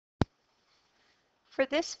For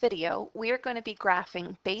this video, we are going to be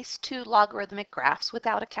graphing base 2 logarithmic graphs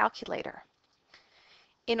without a calculator.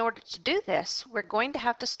 In order to do this, we're going to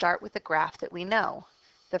have to start with a graph that we know.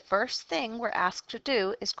 The first thing we're asked to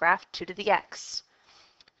do is graph 2 to the x.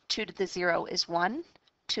 2 to the 0 is 1,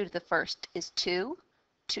 2 to the first is 2,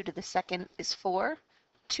 2 to the second is 4,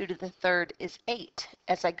 2 to the third is 8.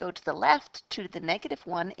 As I go to the left, 2 to the negative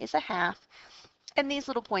 1 is a half, and these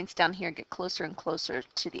little points down here get closer and closer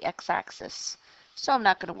to the x-axis. So I'm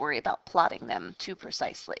not going to worry about plotting them too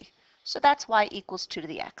precisely. So that's y equals 2 to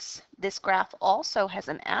the x. This graph also has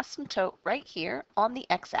an asymptote right here on the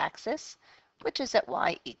x-axis, which is at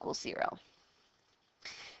y equals 0.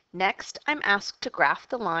 Next, I'm asked to graph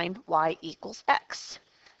the line y equals x.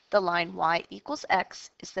 The line y equals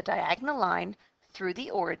x is the diagonal line through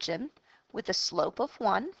the origin with a slope of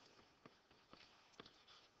 1.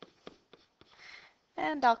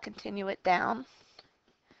 And I'll continue it down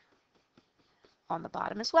on the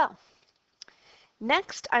bottom as well.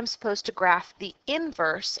 Next, I'm supposed to graph the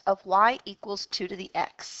inverse of y equals 2 to the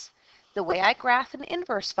x. The way I graph an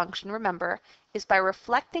inverse function, remember, is by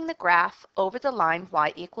reflecting the graph over the line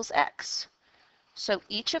y equals x. So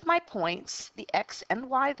each of my points, the x and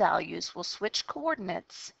y values, will switch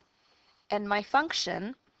coordinates, and my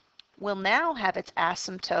function will now have its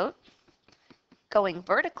asymptote going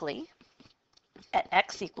vertically at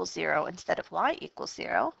x equals 0 instead of y equals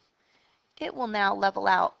 0. It will now level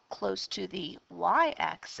out close to the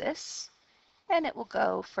y-axis, and it will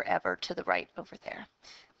go forever to the right over there.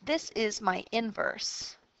 This is my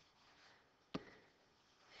inverse.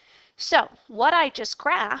 So what I just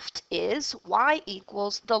graphed is y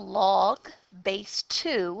equals the log base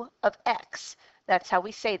 2 of x. That's how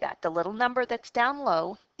we say that. The little number that's down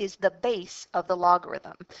low is the base of the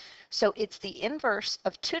logarithm. So it's the inverse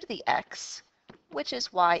of 2 to the x, which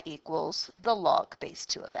is y equals the log base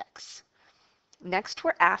 2 of x. Next,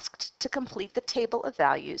 we're asked to complete the table of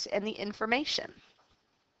values and the information.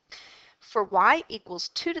 For y equals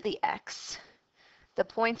 2 to the x, the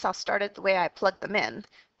points, I'll start it the way I plug them in.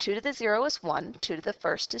 2 to the 0 is 1, 2 to the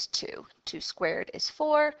first is 2, 2 squared is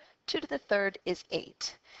 4, 2 to the third is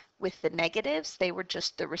 8. With the negatives, they were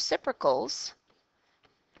just the reciprocals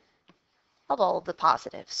of all of the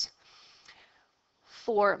positives.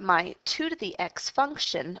 For my 2 to the x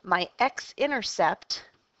function, my x-intercept,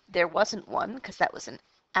 there wasn't one because that was an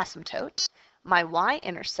asymptote. My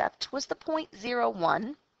y-intercept was the point 0,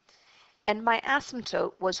 1, and my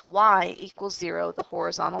asymptote was y equals 0, the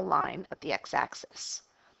horizontal line of the x-axis.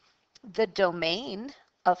 The domain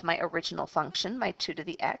of my original function, my 2 to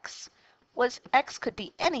the x, was x could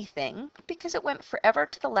be anything because it went forever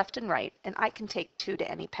to the left and right, and I can take 2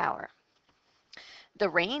 to any power. The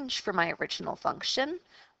range for my original function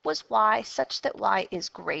was y such that y is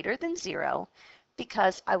greater than 0,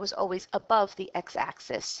 because I was always above the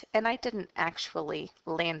x-axis and I didn't actually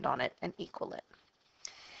land on it and equal it.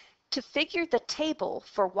 To figure the table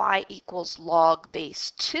for y equals log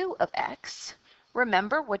base 2 of x,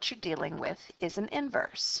 remember what you're dealing with is an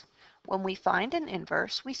inverse. When we find an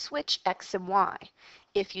inverse, we switch x and y.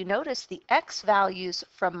 If you notice, the x values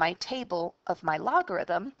from my table of my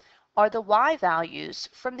logarithm are the y values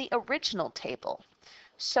from the original table.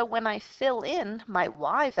 So when I fill in my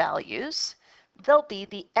y values, they'll be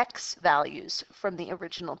the x values from the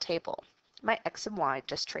original table. My x and y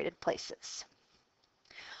just traded places.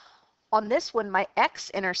 On this one, my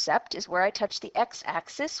x-intercept is where I touch the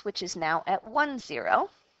x-axis, which is now at 1, 0.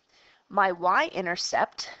 My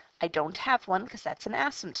y-intercept, I don't have one because that's an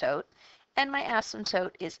asymptote, and my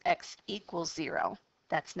asymptote is x equals 0.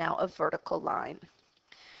 That's now a vertical line.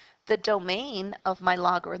 The domain of my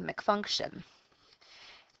logarithmic function.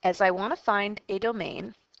 As I want to find a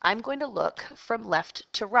domain, I'm going to look from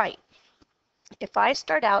left to right. If I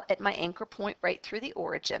start out at my anchor point right through the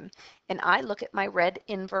origin and I look at my red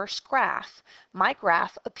inverse graph, my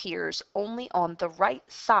graph appears only on the right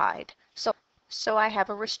side. So I have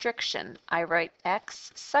a restriction. I write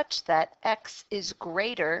x such that x is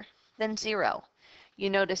greater than 0. You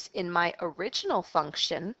notice in my original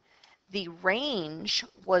function, the range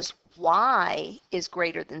was y is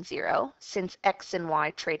greater than 0 since x and y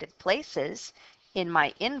traded places. In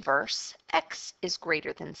my inverse, x is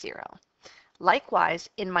greater than 0. Likewise,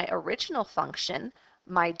 in my original function,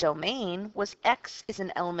 my domain was x is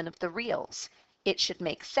an element of the reals. It should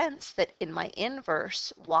make sense that in my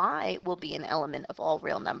inverse, y will be an element of all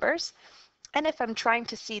real numbers. And if I'm trying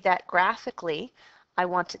to see that graphically, I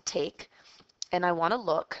want to take and I want to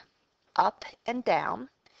look up and down.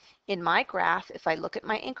 In my graph, if I look at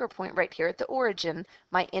my anchor point right here at the origin,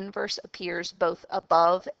 my inverse appears both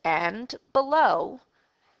above and below,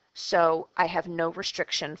 so I have no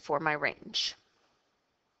restriction for my range.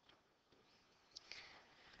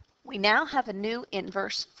 We now have a new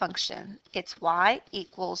inverse function. It's y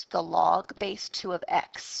equals the log base 2 of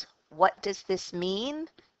x. What does this mean?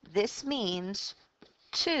 This means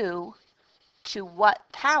 2 to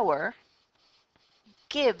what power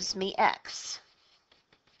gives me x.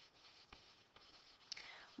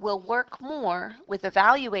 We'll work more with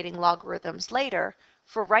evaluating logarithms later.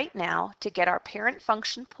 For right now, to get our parent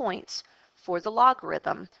function points for the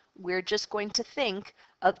logarithm, we're just going to think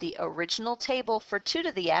of the original table for 2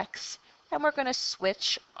 to the x, and we're going to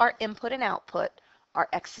switch our input and output, our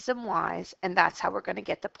x's and y's, and that's how we're going to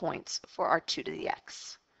get the points for our 2 to the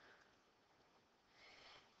x.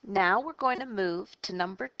 Now we're going to move to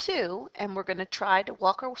number 2, and we're going to try to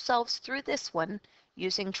walk ourselves through this one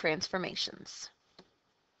using transformations.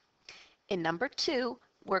 In number 2,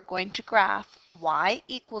 we're going to graph y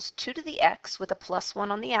equals 2 to the x with a plus 1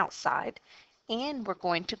 on the outside, and we're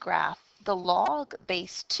going to graph the log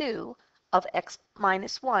base 2 of x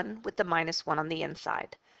minus 1 with the minus 1 on the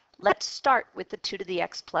inside. Let's start with the 2 to the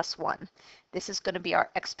x plus 1. This is going to be our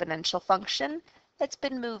exponential function that's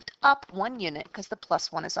been moved up 1 unit because the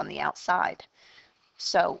plus 1 is on the outside.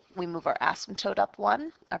 So we move our asymptote up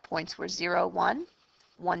 1. Our points were 0, 1,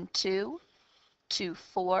 1, 2, 2,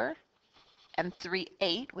 4, and 3,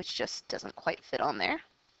 8, which just doesn't quite fit on there.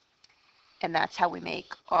 And that's how we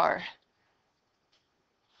make our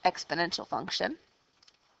exponential function.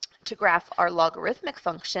 To graph our logarithmic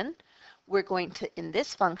function, we're going to, in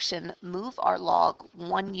this function, move our log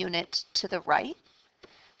 1 unit to the right.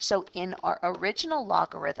 So in our original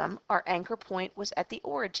logarithm, our anchor point was at the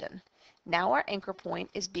origin. Now our anchor point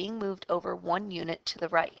is being moved over 1 unit to the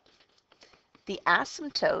right. The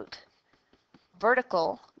asymptote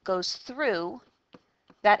vertical goes through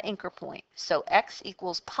that anchor point. So x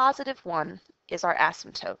equals positive 1 is our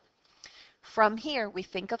asymptote. From here, we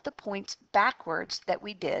think of the points backwards that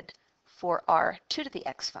we did for our 2 to the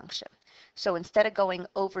x function. So instead of going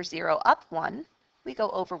over 0 up 1, we go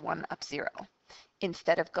over 1 up 0.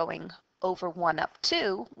 Instead of going over 1 up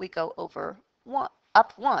 2, we go over 1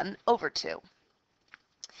 up 1 over 2.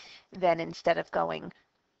 Then instead of going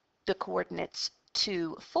the coordinates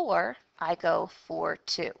 2, 4, I go 4,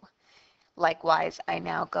 2. Likewise, I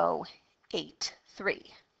now go 8,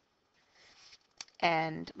 3.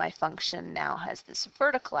 And my function now has this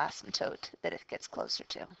vertical asymptote that it gets closer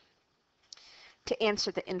to. To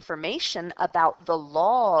answer the information about the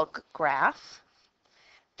log graph,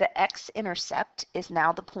 the x-intercept is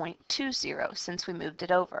now the point 2, 0 since we moved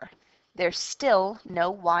it over. There's still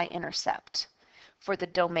no y-intercept. For the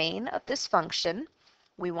domain of this function,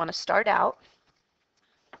 we want to start out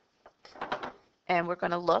and we're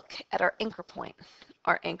going to look at our anchor point.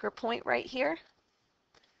 Our anchor point right here,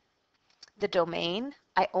 the domain,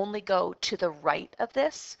 I only go to the right of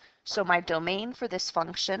this. So my domain for this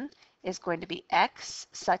function is going to be x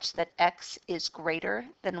such that x is greater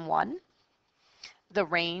than 1. The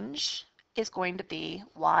range is going to be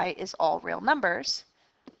y is all real numbers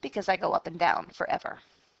because I go up and down forever.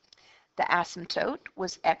 The asymptote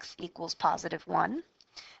was x equals positive 1.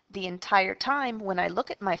 The entire time when I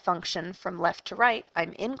look at my function from left to right,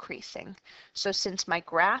 I'm increasing. So since my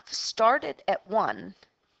graph started at 1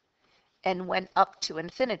 and went up to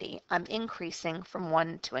infinity, I'm increasing from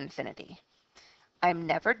 1 to infinity. I'm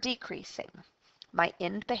never decreasing. My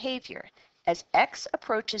end behavior, as x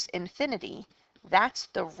approaches infinity, that's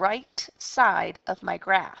the right side of my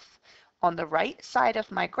graph. On the right side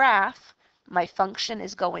of my graph, my function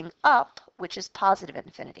is going up, which is positive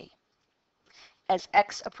infinity. As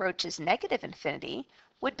x approaches negative infinity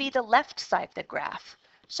would be the left side of the graph.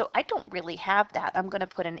 So I don't really have that. I'm going to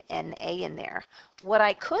put an NA in there. What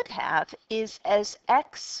I could have is as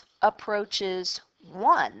x approaches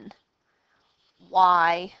 1,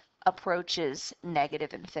 y approaches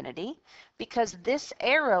negative infinity, because this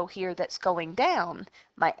arrow here that's going down,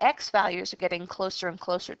 my x values are getting closer and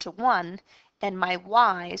closer to 1, and my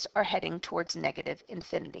y's are heading towards negative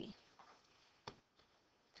infinity.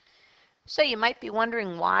 So you might be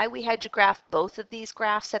wondering why we had to graph both of these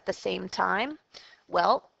graphs at the same time.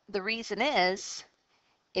 Well, the reason is,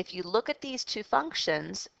 if you look at these two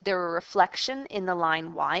functions, they're a reflection in the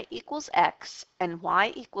line y equals x, and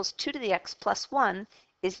y equals 2 to the x plus 1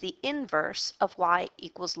 is the inverse of y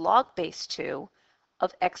equals log base 2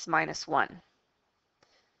 of x minus 1.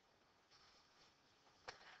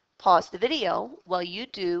 Pause the video while you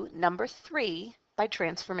do number 3 by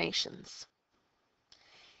transformations.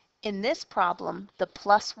 In this problem, the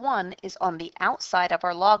plus 1 is on the outside of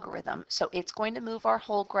our logarithm, so it's going to move our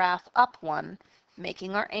whole graph up 1,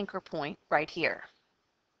 making our anchor point right here.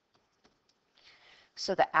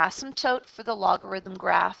 So the asymptote for the logarithm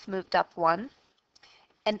graph moved up 1,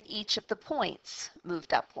 and each of the points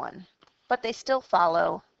moved up 1, but they still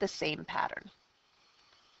follow the same pattern.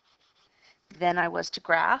 Then I was to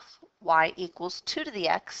graph y equals 2 to the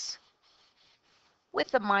x with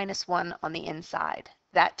the minus 1 on the inside.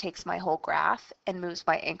 That takes my whole graph and moves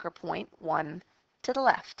my anchor point 1 to the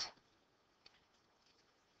left.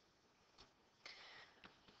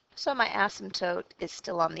 So my asymptote is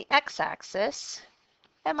still on the x-axis,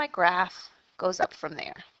 and my graph goes up from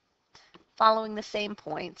there, following the same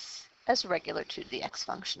points as regular 2 to the x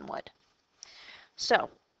function would. So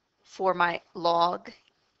for my log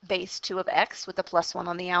base 2 of x with a plus 1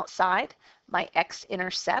 on the outside, my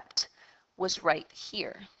x-intercept was right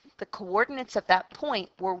here. The coordinates of that point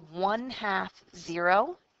were 1/2,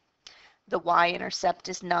 0. The y-intercept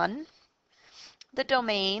is none. The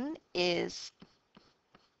domain is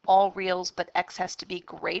all reals, but x has to be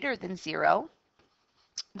greater than 0.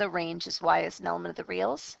 The range is y is an element of the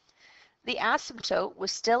reals. The asymptote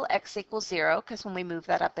was still x equals 0, because when we move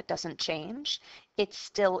that up, it doesn't change. It's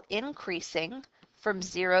still increasing from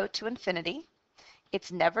 0 to infinity.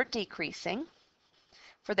 It's never decreasing.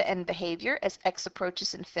 For the end behavior, as x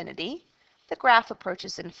approaches infinity, the graph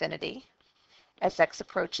approaches infinity. As x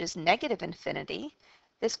approaches negative infinity,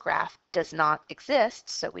 this graph does not exist,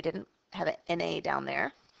 so we didn't have an NA down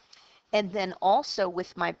there. And then also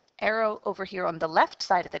with my arrow over here on the left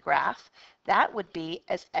side of the graph, that would be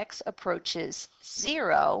as x approaches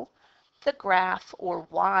 0, the graph or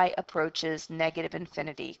y approaches negative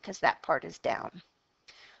infinity, because that part is down.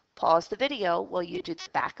 Pause the video while you do the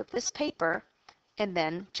back of this paper and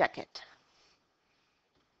then check it.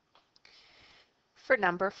 For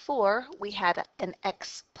number 4, we had an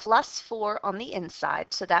x plus 4 on the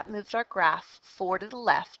inside, so that moved our graph 4 to the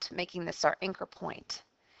left, making this our anchor point.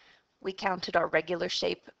 We counted our regular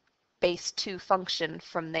shape base 2 function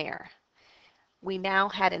from there. We now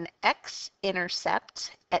had an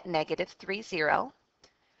x-intercept at -3, 0.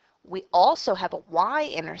 We also have a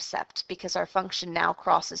y-intercept because our function now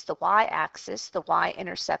crosses the y-axis. The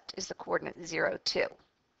y-intercept is the coordinate 0, 2.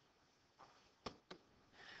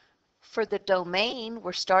 For the domain,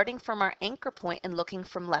 we're starting from our anchor point and looking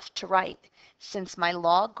from left to right. Since my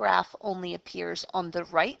log graph only appears on the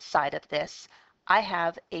right side of this, I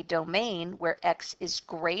have a domain where x is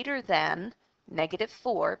greater than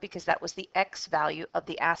 -4 because that was the x value of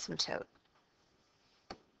the asymptote.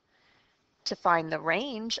 To find the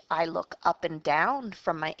range, I look up and down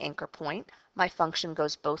from my anchor point. My function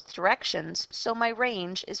goes both directions, so my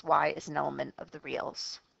range is y is an element of the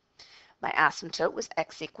reals. My asymptote was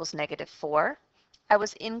x equals -4. I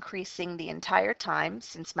was increasing the entire time.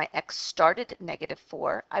 Since my x started at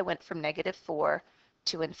 -4, I went from -4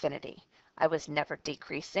 to infinity. I was never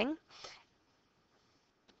decreasing.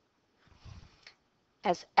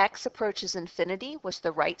 As x approaches infinity was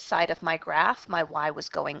the right side of my graph, my y was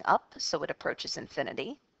going up, so it approaches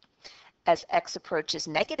infinity. As x approaches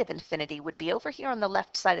negative infinity would be over here on the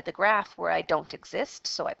left side of the graph where I don't exist,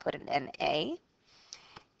 so I put an NA.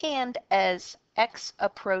 And as x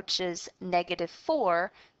approaches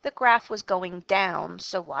 -4, the graph was going down,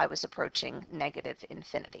 so y was approaching negative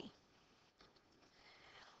infinity.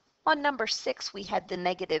 On number 6, we had the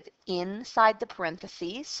negative inside the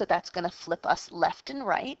parentheses, so that's going to flip us left and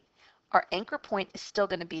right. Our anchor point is still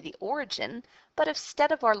going to be the origin, but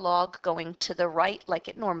instead of our log going to the right like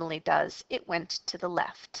it normally does, it went to the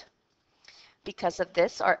left. Because of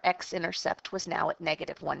this, our x-intercept was now at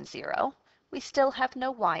 -1, 0. We still have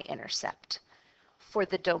no y-intercept. For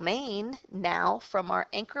the domain, now from our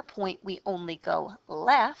anchor point, we only go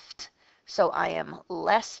left, so I am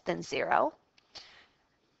less than 0.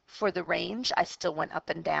 For the range, I still went up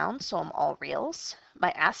and down, so I'm all reals.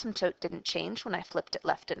 My asymptote didn't change when I flipped it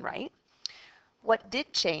left and right. What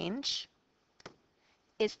did change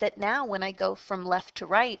is that now when I go from left to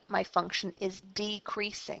right, my function is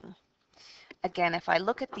decreasing. Again, if I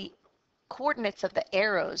look at the coordinates of the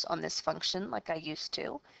arrows on this function like I used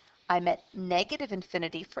to, I'm at negative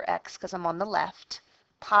infinity for x because I'm on the left,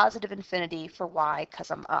 positive infinity for y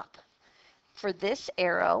because I'm up. For this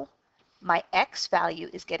arrow, my x value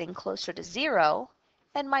is getting closer to 0,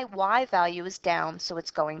 and my y value is down, so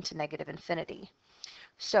it's going to negative infinity.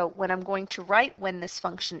 So when I'm going to write when this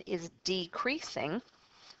function is decreasing,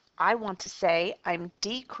 I want to say I'm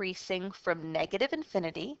decreasing from negative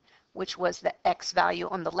infinity, which was the x value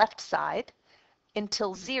on the left side,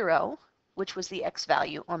 until 0, which was the x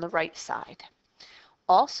value on the right side.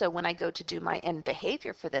 Also, when I go to do my end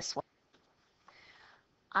behavior for this one,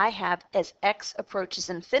 I have as x approaches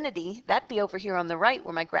infinity, that'd be over here on the right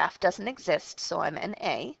where my graph doesn't exist, so I'm an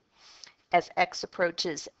A. As x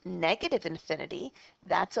approaches negative infinity,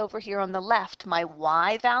 that's over here on the left. My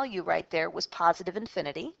y value right there was positive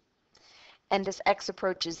infinity. And as x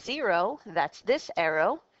approaches 0, that's this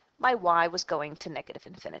arrow, my y was going to negative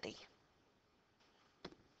infinity.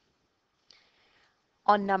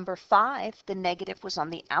 On number 5, the negative was on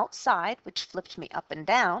the outside, which flipped me up and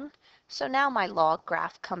down. So now my log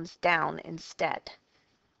graph comes down instead.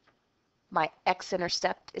 My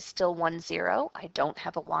x-intercept is still 1, 0. I don't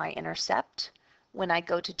have a y-intercept. When I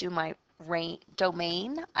go to do my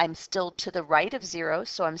domain, I'm still to the right of 0,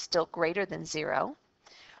 so I'm still greater than 0.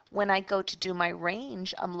 When I go to do my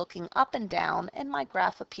range, I'm looking up and down, and my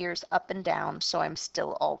graph appears up and down, so I'm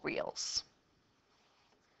still all reals.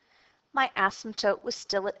 My asymptote was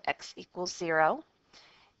still at x equals 0.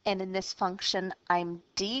 And in this function, I'm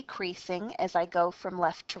decreasing as I go from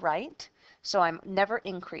left to right. So I'm never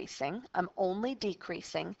increasing. I'm only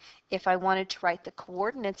decreasing. If I wanted to write the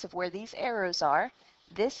coordinates of where these arrows are,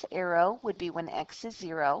 this arrow would be when x is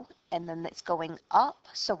 0, and then it's going up,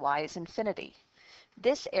 so y is infinity.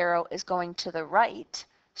 This arrow is going to the right,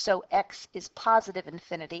 so x is positive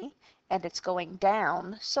infinity, and it's going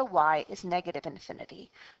down, so y is negative infinity.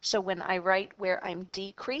 So when I write where I'm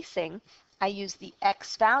decreasing, I use the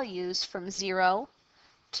x values from 0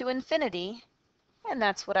 to infinity, and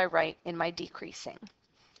that's what I write in my decreasing.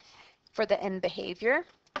 For the end behavior,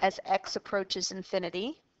 as x approaches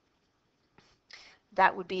infinity,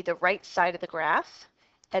 that would be the right side of the graph.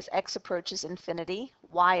 As x approaches infinity,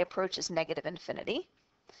 y approaches negative infinity.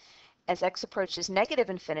 As x approaches negative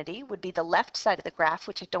infinity would be the left side of the graph,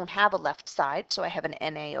 which I don't have a left side, so I have an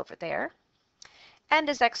NA over there. And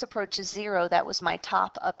as x approaches 0, that was my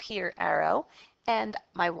top up here arrow, and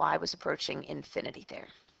my y was approaching infinity there.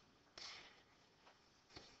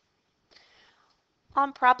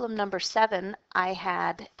 On problem number 7, I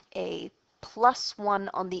had a +1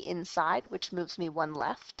 on the inside, which moves me 1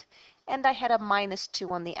 left, and I had a -2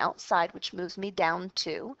 on the outside, which moves me down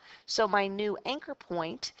 2. So my new anchor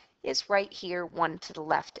point is right here, 1 to the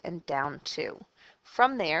left and down 2.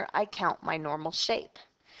 From there, I count my normal shape.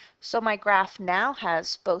 So my graph now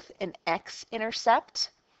has both an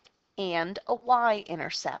x-intercept and a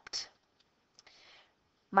y-intercept.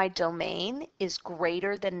 My domain is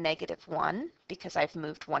greater than -1 because I've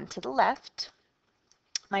moved 1 to the left.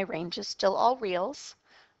 My range is still all reals.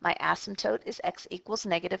 My asymptote is x equals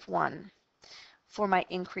 -1. For my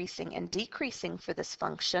increasing and decreasing for this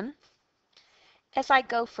function, as I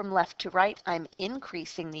go from left to right, I'm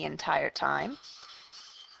increasing the entire time.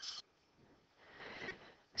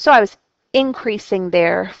 So I was increasing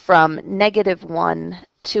there from -1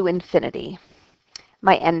 to infinity.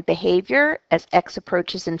 My end behavior, as x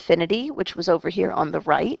approaches infinity, which was over here on the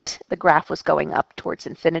right, the graph was going up towards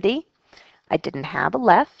infinity. I didn't have a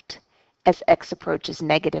left. As x approaches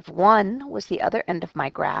 -1 was the other end of my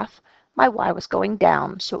graph, my y was going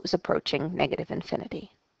down, so it was approaching negative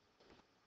infinity.